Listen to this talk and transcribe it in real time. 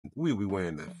we'll be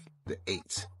wearing the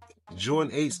 8s.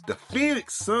 Jordan 8s, the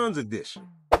Phoenix Suns edition.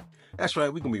 That's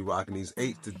right, we're going to be rocking these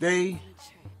 8s today.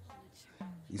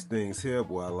 These things here,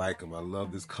 boy, I like them. I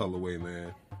love this colorway,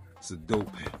 man. It's a dope,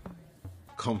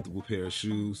 comfortable pair of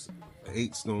shoes. The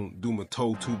 8s don't do my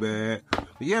toe too bad. But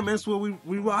yeah, man, that's what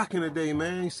we rocking today,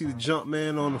 man. You see the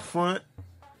Jumpman on the front.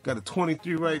 Got a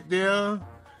 23 right there.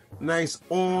 Nice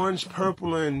orange,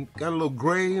 purple, and got a little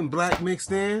gray and black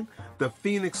mixed in. The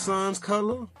Phoenix Suns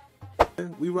color.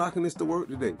 We rocking this to work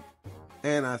today.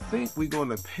 And I think we're going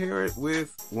to pair it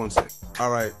with, one second.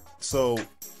 All right, so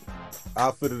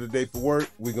outfit of the day for work.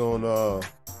 We're gonna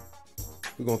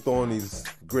throw on these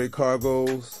gray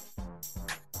cargos,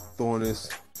 throw on this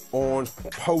orange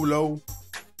polo,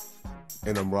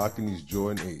 and I'm rocking these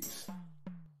Jordan 8s.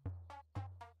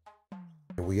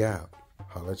 And we out.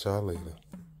 Holla at y'all later.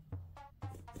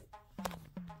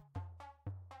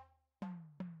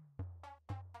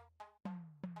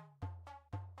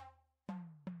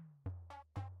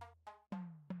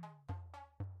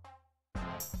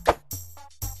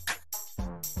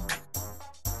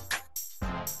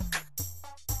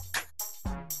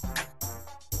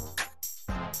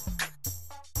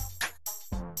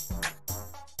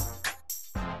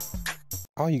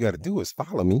 All you got to do is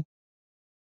follow me.